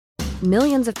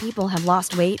Millions of people have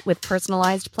lost weight with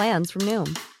personalized plans from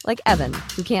Noom. Like Evan,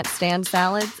 who can't stand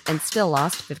salads and still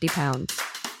lost 50 pounds.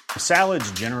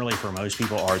 Salads generally for most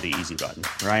people are the easy button,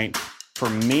 right? For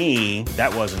me,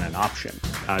 that wasn't an option.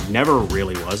 I never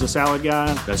really was a salad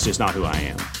guy. That's just not who I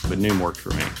am. But Noom worked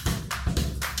for me.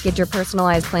 Get your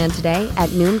personalized plan today at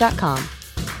Noom.com.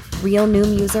 Real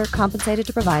Noom user compensated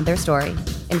to provide their story.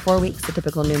 In 4 weeks, the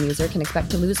typical Noom user can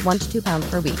expect to lose 1 to 2 pounds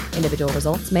per week. Individual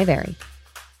results may vary.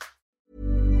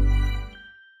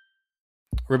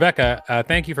 Rebecca,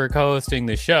 thank you for co-hosting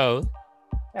the show.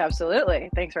 Absolutely.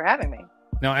 Thanks for having me.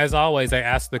 Now, as always, I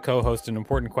ask the co-host an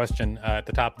important question at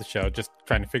the top of the show, just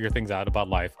trying to figure things out about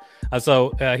life.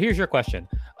 So here's your question.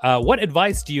 What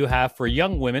advice do you have for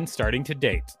young women starting to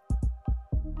date?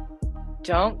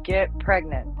 Don't get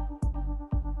pregnant.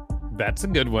 That's a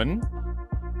good one.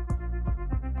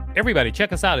 Everybody,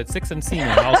 check us out at Six Unseemly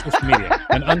on all social media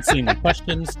and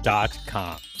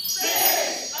unseemlyquestions.com.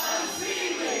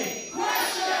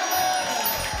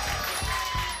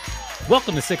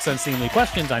 Welcome to Six Unseemly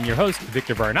Questions. I'm your host,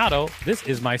 Victor Varnado. This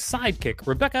is my sidekick,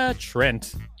 Rebecca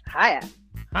Trent. Hiya.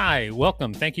 Hi,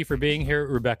 welcome. Thank you for being here,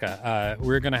 Rebecca.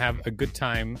 We're going to have a good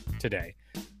time today.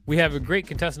 We have a great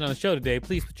contestant on the show today.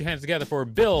 Please put your hands together for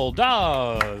Bill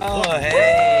Dawes. Oh,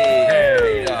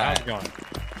 hey. How's it going?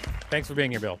 Thanks for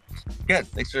being here, Bill. Good.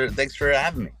 Thanks for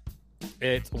having me.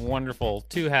 It's wonderful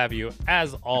to have you,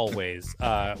 as always.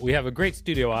 We have a great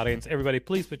studio audience. Everybody,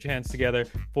 please put your hands together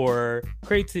for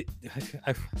Tracy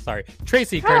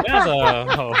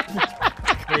Carnazzo.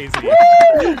 Crazy.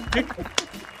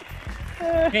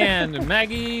 And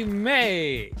Maggie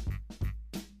May.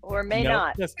 Or may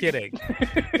not. Just kidding.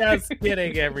 Just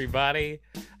kidding, everybody.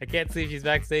 I can't see if she's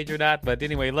backstage or not, but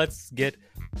anyway, let's get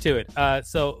to it.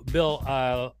 So, Bill,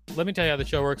 let me tell you how the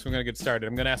show works. We're going to get started.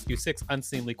 I'm going to ask you 6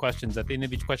 unseemly questions. At the end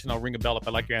of each question, I'll ring a bell if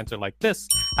I like your answer like this.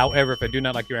 However, if I do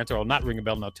not like your answer, I'll not ring a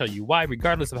bell, and I'll tell you why.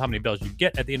 Regardless of how many bells you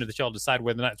get at the end of the show, I'll decide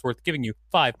whether or not it's worth giving you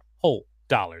 $5 whole.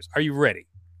 Are you ready?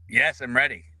 Yes, I'm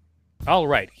ready. All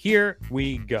right, here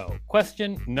we go.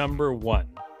 Question number 1.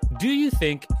 Do you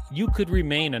think you could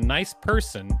remain a nice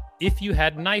person if you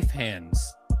had knife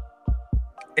hands?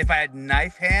 If I had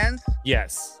knife hands?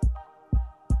 Yes.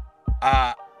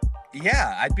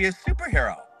 Yeah, I'd be a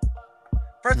superhero.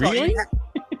 First of really? all,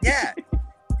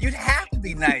 you'd have to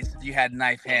be nice if you had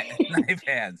knife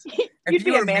hands. You'd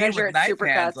be a manager at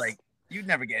Supercuts. Like, you'd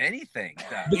never get anything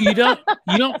done. But you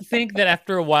don't think that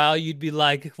after a while you'd be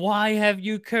like, why have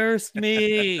you cursed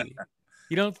me?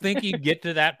 You don't think you'd get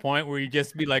to that point where you'd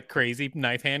just be like crazy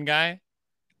knife hand guy?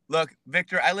 Look,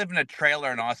 Victor, I live in a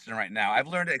trailer in Austin right now. I've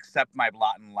learned to accept my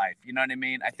lot in life. You know what I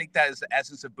mean? I think that is the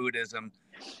essence of Buddhism.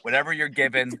 Whatever you're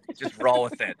given, just roll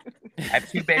with it. I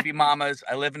have 2 baby mamas.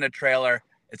 I live in a trailer.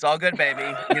 It's all good,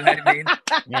 baby. You know what I mean? All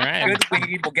right. Good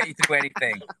weed will get you through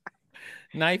anything.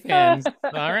 Knife hands.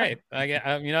 All right. You know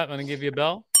what? I'm going to give you a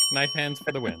bell. Knife hands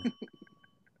for the win.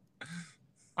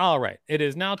 All right. It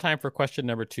is now time for question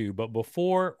number 2. But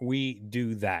before we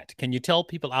do that, can you tell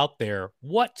people out there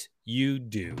what you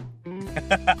do?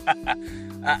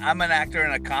 I'm an actor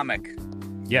and a comic.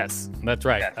 Yes, that's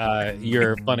right. Yes.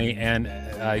 You're funny and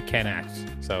can act.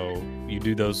 So you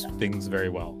do those things very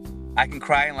well. I can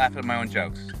cry and laugh at my own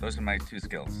jokes. Those are my 2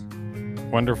 skills.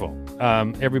 Wonderful.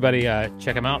 Everybody,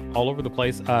 check them out all over the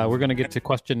place. We're going to get to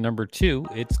question number 2.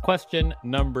 It's question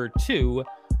number 2.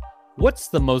 What's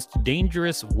the most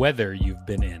dangerous weather you've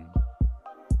been in?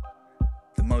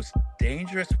 The most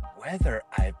dangerous weather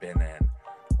I've been in?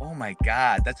 Oh my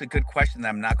God, that's a good question that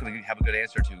I'm not going to have a good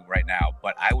answer to right now.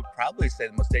 But I would probably say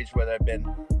the most dangerous weather I've been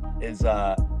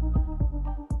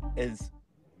is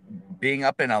being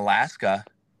up in Alaska.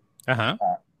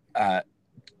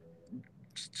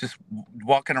 Just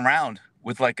walking around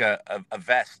with like a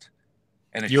vest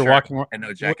and a shirt and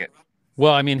no jacket.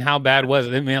 Well, I mean, how bad was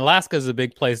it? I mean, Alaska is a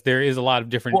big place. There is a lot of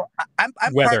different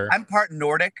weather. I'm part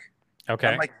Nordic. Okay.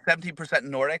 I'm like 17%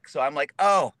 Nordic. So I'm like,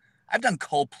 oh, I've done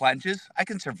cold plunges. I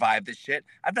can survive this shit.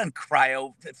 I've done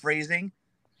cryo freezing.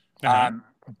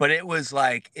 But it's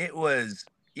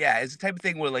the type of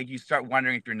thing where like you start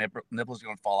wondering if your nipples are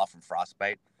going to fall off from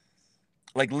frostbite.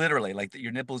 Like literally, like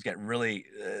your nipples get really,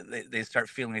 they start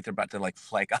feeling like they're about to like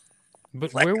flake off.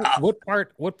 But what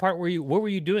part were you? What were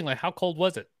you doing? Like, how cold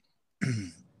was it?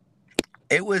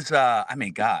 It was, I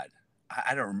mean, God,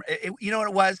 I don't remember. You know what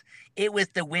it was? It was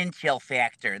the wind chill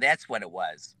factor. That's what it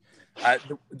was.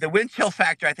 The wind chill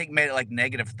factor, I think, made it like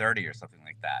 -30 or something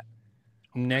like that.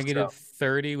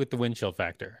 -30 with the wind chill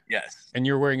factor. Yes. And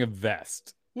you're wearing a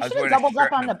vest. You should have doubled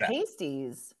up on the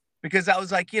pasties. Because I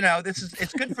was like,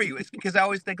 it's good for you. It's because I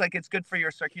always think like it's good for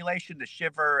your circulation to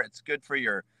shiver. It's good for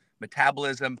your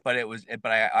metabolism, but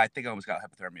I think I almost got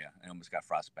hypothermia and almost got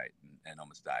frostbite and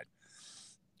almost died.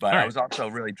 But I was also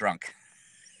really drunk.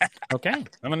 Okay,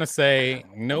 I'm gonna say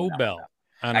no bell,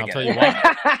 and I'll tell you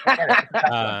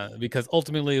why. Because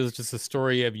ultimately, it was just a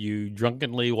story of you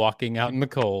drunkenly walking out in the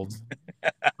cold,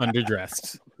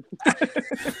 underdressed.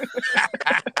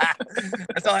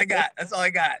 That's all I got.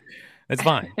 It's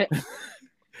fine.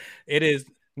 It is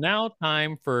now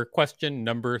time for question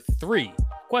number 3.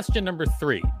 Question number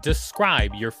 3.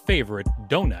 Describe your favorite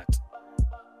donut.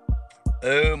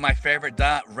 Oh, my favorite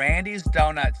donut, Randy's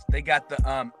Donuts. They got the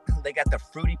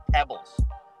Fruity Pebbles.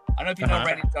 I don't know if you know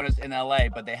Randy's Donuts in LA,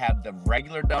 but they have the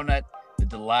regular donut, the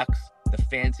deluxe, the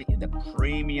fancy, and the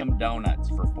premium donuts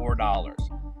for $4.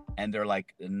 And they're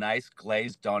like a nice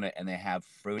glazed donut, and they have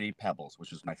Fruity Pebbles,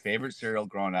 which was my favorite cereal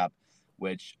growing up,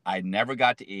 which I never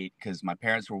got to eat because my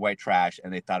parents were white trash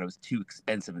and they thought it was too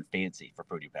expensive and fancy for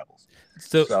Fruity Pebbles.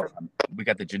 So we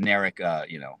got the generic,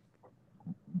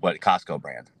 Costco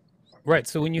brand. Right.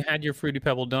 So when you had your Fruity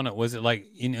Pebble donut, was it like,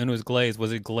 and it was glazed,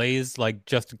 was it glazed, like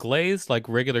just glazed, like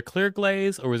regular clear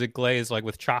glaze, or was it glazed like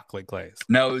with chocolate glaze?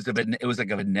 No, it was like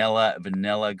a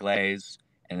vanilla glaze,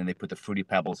 and then they put the Fruity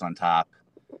Pebbles on top.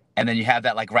 And then you have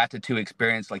that like Ratatouille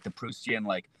experience, like the Proustian,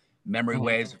 like memory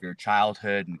waves of your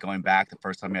childhood and going back the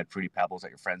first time you had Fruity Pebbles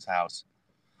at your friend's house.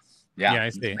 Yeah, I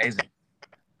see. Amazing.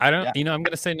 I don't, I'm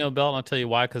going to say no bell, and I'll tell you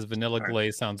why, because vanilla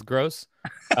glaze sounds gross.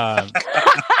 I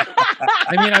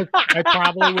mean, I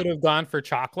probably would have gone for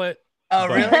chocolate. Oh,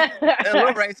 really? A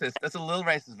little racist. That's a little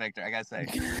racist, Victor, I got to say.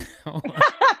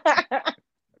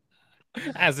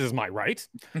 As is my right.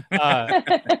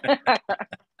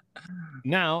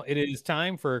 Now it is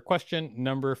time for question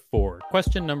number 4.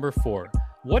 Question number 4.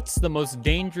 What's the most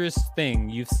dangerous thing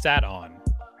you've sat on?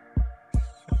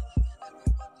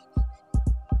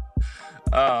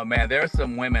 Oh, man, there are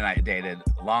some women I dated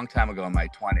a long time ago in my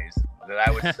 20s that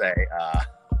I would say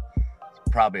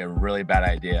it's probably a really bad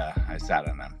idea I sat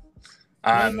on them.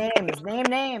 Name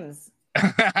names.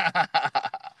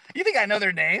 You think I know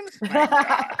their names?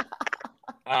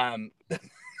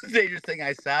 Dangerous thing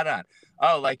I sat on.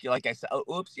 Oh, like I said. Oh,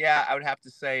 oops. Yeah, I would have to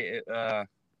say,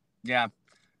 yeah,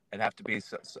 it'd have to be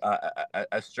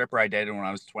a stripper I dated when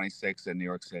I was 26 in New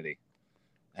York City.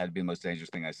 Had to be the most dangerous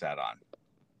thing I sat on.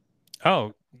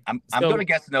 Oh, I'm going to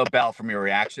guess no bell from your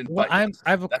reaction. Well, but I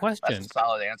have a question. That's a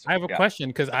solid answer. I have a question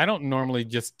because I don't normally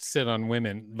just sit on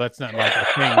women. That's not like a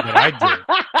thing that I do.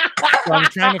 So I'm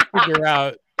trying to figure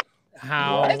out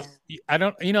how. What? I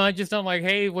don't. I just don't like.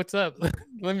 Hey, what's up?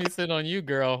 Let me sit on you,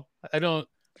 girl. I don't.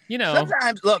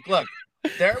 Sometimes look.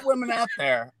 There are women out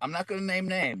there. I'm not going to name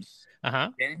names.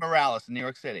 Danny Morales in New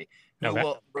York City, who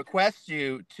will request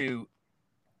you to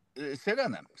sit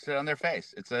on them, sit on their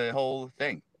face. It's a whole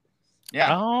thing.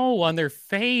 Yeah. Oh, on their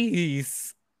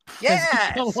face.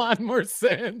 Yeah. A lot more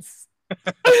sense.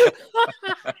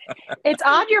 It's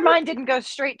odd your mind didn't go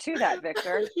straight to that,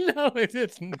 Victor. No, it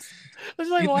didn't. I was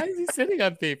like, why is he sitting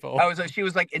on people? She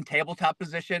was like in tabletop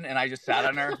position, and I just sat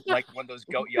on her like one of those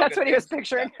goat yoga. That's what he was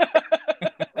picturing.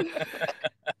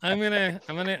 I'm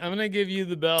gonna give you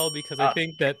the bell because I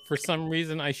think that for some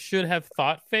reason I should have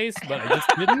thought face, but I just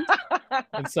didn't,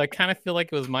 and so I kind of feel like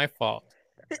it was my fault.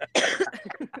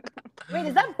 Wait,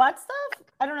 is that butt stuff?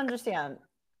 I don't understand.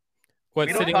 What,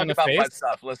 sitting on the face? Butt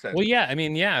stuff. Listen. Well, yeah, I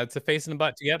mean, yeah, it's a face and a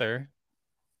butt together.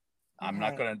 I'm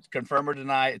not going to confirm or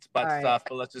deny it's butt stuff,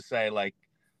 but let's just say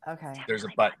there's a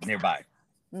butt nearby.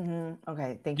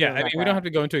 Okay, thank you. Yeah, I mean, we don't have to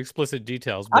go into explicit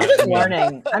details. I'm just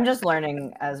learning. I'm just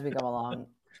learning as we go along.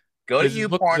 Go to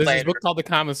YouPorn later. There's a book called the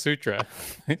Kama Sutra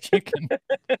that you can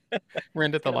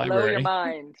rent at the library. Blow your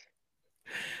mind.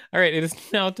 All right, it is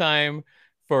now time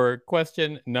for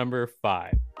question number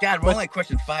 5. God, we're only at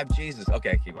question 5. Jesus.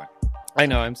 Okay, keep going. I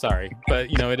know, I'm sorry, but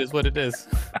it is what it is.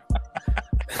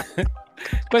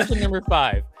 Question number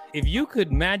 5. If you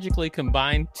could magically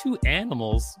combine 2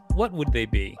 animals, what would they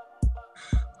be?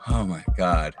 Oh my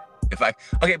God. But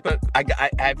I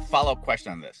have a follow-up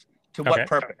question on this. To what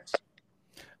purpose?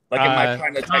 Like, am I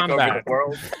trying to take over the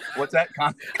world? What's that?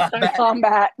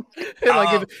 Combat.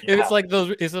 Like if it's like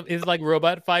those, it's like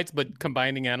robot fights, but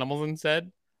combining animals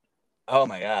instead. Oh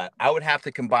my God. I would have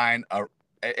to combine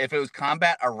if it was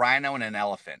combat, a rhino and an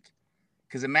elephant.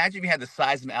 Because imagine if you had the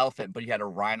size of an elephant, but you had a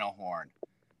rhino horn.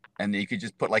 And you could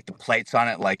just put like the plates on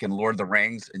it, like in Lord of the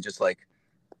Rings, and just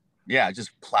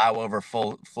just plow over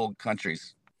full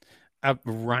countries. A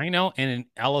rhino and an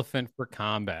elephant for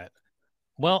combat.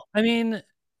 Well, I mean,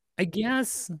 I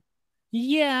guess,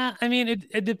 yeah. I mean,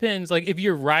 it depends. Like if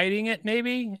you're riding it,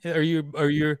 maybe, or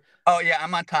you're. Oh yeah,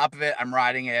 I'm on top of it. I'm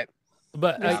riding it.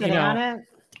 But on it?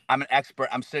 I'm an expert.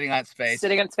 I'm sitting on its face.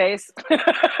 Sitting on its face.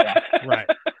 Yeah, right.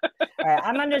 All right,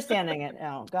 I'm understanding it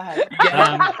now. Go ahead.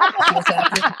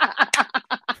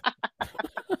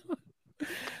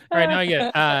 All right, now I get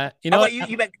it. You know Oh, what? wait,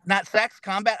 you meant not sex,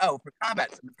 combat? Oh, for combat,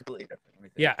 it's completely different. Let me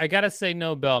think. Yeah, I gotta say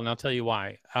no, Bill, and I'll tell you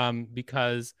why.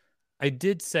 Because I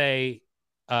did say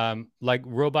like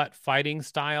robot fighting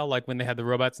style, like when they had the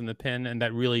robots in the pen, and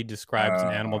that really describes an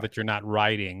animal that you're not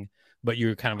riding, but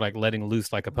you're kind of like letting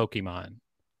loose like a Pokemon.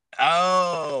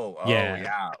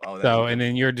 Yeah. Oh, that's So, a and good-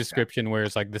 in your description, where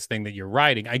it's like this thing that you're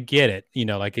riding, I get it. You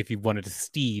know, like if you wanted to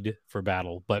steed for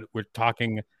battle, but we're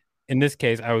talking. In this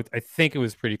case, I think it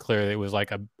was pretty clear that it was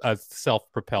like a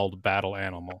self-propelled battle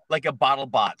animal. like a bottle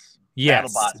bots.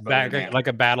 Yes, BattleBots, but an animal. like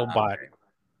a battle Ah, bot okay.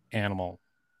 animal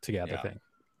together Yeah. thing.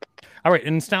 All right,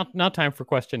 and it's now time for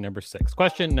question number 6.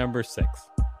 Question number 6.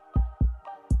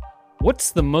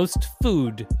 What's the most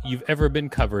food you've ever been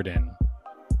covered in?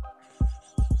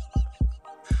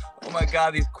 Oh my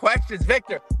God, these questions,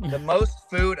 Victor. The most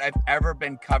food I've ever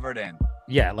been covered in.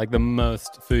 Yeah, like the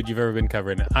most food you've ever been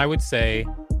covered in. I would say,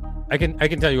 I can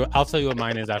tell you. I'll tell you what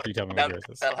mine is after you tell me what yours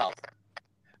is. That'll help.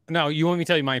 No, you want me to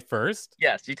tell you mine first?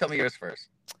 Yes, you tell me yours first.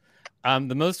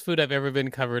 The most food I've ever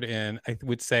been covered in, I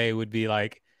would say, would be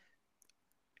like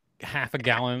half a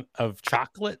gallon of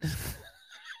chocolate.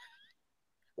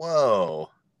 Whoa.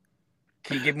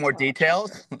 Can you give more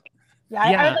details? Yeah,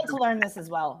 Yeah. I'd like to learn this as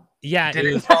well. Yeah, Did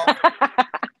it it was.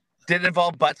 did it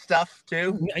involve butt stuff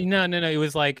too? No. It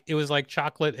was like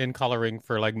chocolate and coloring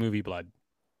for like movie blood.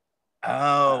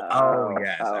 Oh,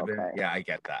 yes. Oh, okay. Yeah, I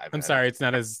get that. I'm sorry, it's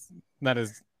not as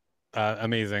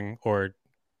amazing or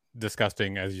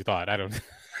disgusting as you thought. I don't.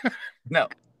 No.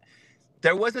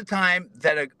 There was a time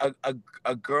that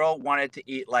a girl wanted to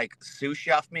eat like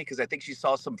sushi off me because I think she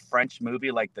saw some French movie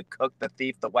like The Cook, The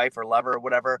Thief, The Wife or Lover or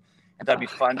whatever, and that'd be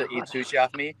fun to eat sushi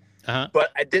off me. Uh-huh. But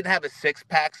I didn't have a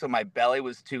 6-pack, so my belly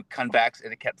was too convex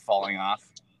and it kept falling off.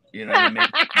 You know what I mean?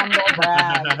 Humble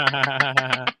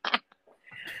brag.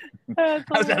 That's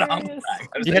I was at a humble hilarious. brag.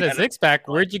 I was You had a at 6-pack.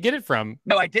 Where'd you get it from?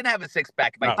 No, I didn't have a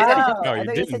 6-pack. Oh. I did have a Oh, No, I you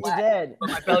thought you said didn't. you did. but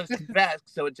my belly was convex,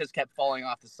 so it just kept falling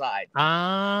off the side.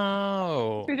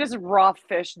 Oh. You're just raw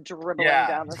fish dribbling Yeah.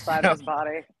 down the side of his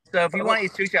body. So if you want to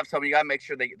eat sushi off someone, you gotta make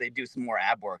sure they do some more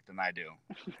ab work than I do.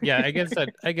 Yeah, I guess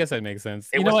that makes sense.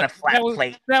 It You know wasn't what? a flat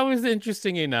plate. That was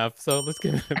interesting enough. So let's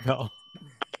give it a bell.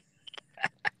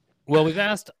 Well, we've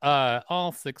asked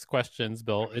all 6 questions,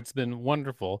 Bill. It's been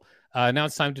wonderful. Now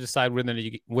it's time to decide whether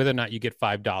or not you get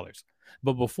 $5.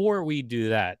 But before we do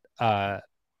that,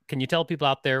 can you tell people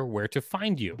out there where to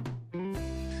find you?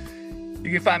 You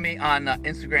can find me on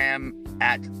Instagram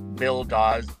at Bill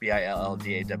Dawes,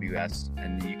 BILLDAWS,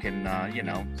 and you can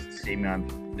see me on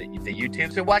the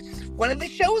YouTubes or watch one of the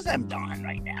shows I'm on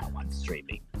right now on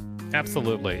streaming.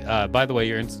 Absolutely. By the way,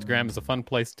 your Instagram is a fun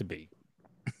place to be.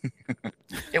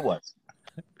 It was.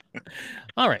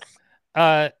 All right.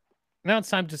 Now it's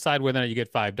time to decide whether or not you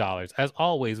get $5. As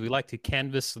always, we like to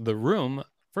canvass the room.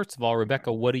 First of all,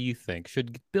 Rebecca, what do you think?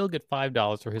 Should Bill get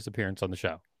 $5 for his appearance on the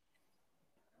show?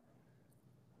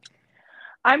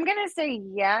 I'm going to say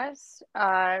yes,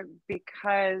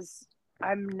 because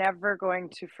I'm never going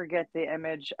to forget the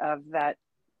image of that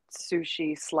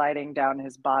sushi sliding down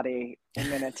his body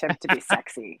in an attempt to be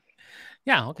sexy.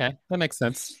 Yeah, okay. That makes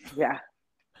sense. Yeah.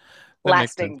 That makes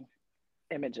Lasting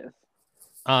images.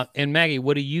 And Maggie,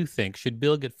 what do you think? Should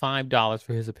Bill get $5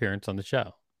 for his appearance on the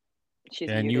show? She's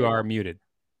And muted. you are muted.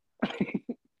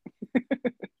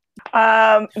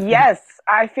 Yes,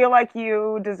 I feel like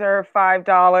you deserve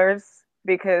 $5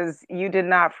 because you did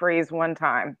not freeze one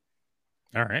time.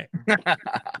 All right.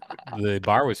 The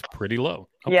bar was pretty low.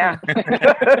 Okay. Yeah.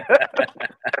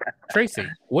 Tracy,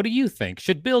 what do you think?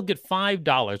 Should Bill get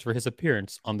 $5 for his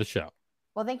appearance on the show?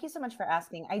 Well, thank you so much for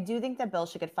asking. I do think that Bill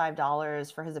should get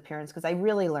 $5 for his appearance because I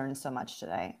really learned so much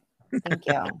today. Thank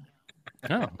you.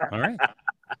 Oh, all right.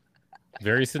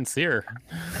 Very sincere.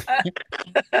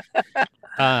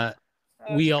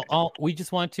 We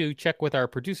just want to check with our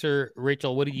producer,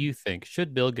 Rachel. What do you think?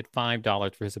 Should Bill get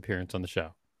 $5 for his appearance on the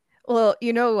show? Well,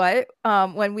 you know what?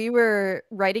 When we were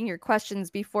writing your questions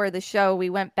before the show, we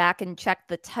went back and checked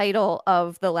the title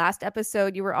of the last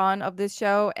episode you were on of this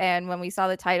show. And when we saw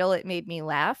the title, it made me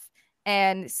laugh.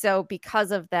 And so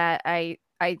because of that, I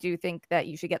do think that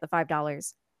you should get the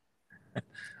 $5.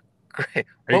 Great. Are you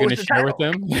What going was to the share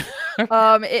title? with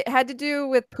them? It had to do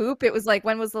with poop. It was like,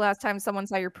 when was the last time someone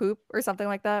saw your poop or something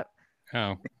like that?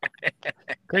 Oh,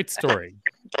 great story.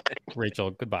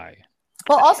 Rachel, goodbye.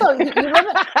 Well, also,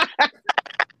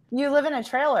 you live in a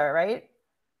trailer, right?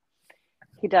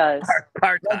 He does.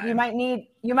 Part Like time. you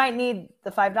might need the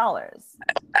 $5.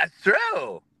 That's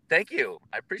true. Thank you.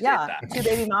 I appreciate Yeah, that. 2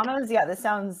 baby mamas. Yeah, this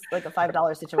sounds like a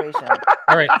 $5 situation.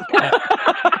 All right.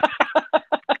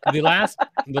 The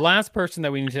last person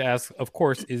that we need to ask, of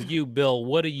course, is you, Bill.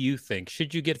 What do you think?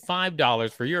 Should you get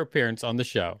 $5 for your appearance on the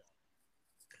show?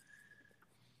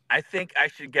 I think I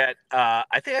should get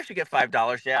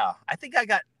 $5. Yeah. I think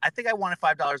I wanted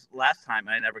 $5 last time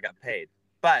and I never got paid.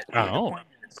 But the point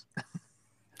is,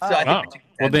 so I think I should get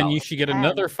well, then $10. you should get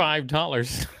another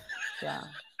 $5. Yeah.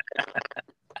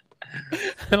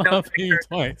 I'll pay you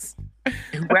twice.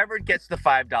 Whoever gets the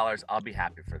 $5, I'll be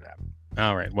happy for them.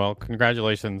 All right. Well,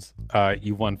 congratulations.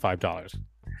 You won $5.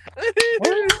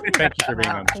 Thank you for being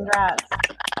on the show. Congrats.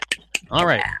 All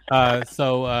right.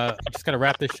 So just got to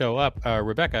wrap this show up.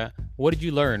 Rebecca, what did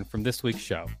you learn from this week's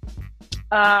show?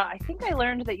 I think I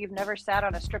learned that you've never sat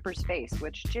on a stripper's face,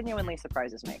 which genuinely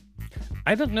surprises me.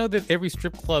 I don't know that every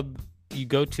strip club you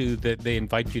go to that they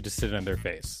invite you to sit on their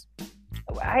face.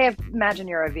 I imagine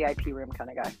you're a VIP room kind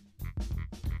of guy.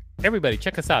 Everybody,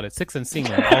 check us out at Six Unseen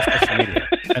on all social media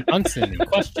and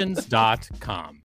unseenquestions.com.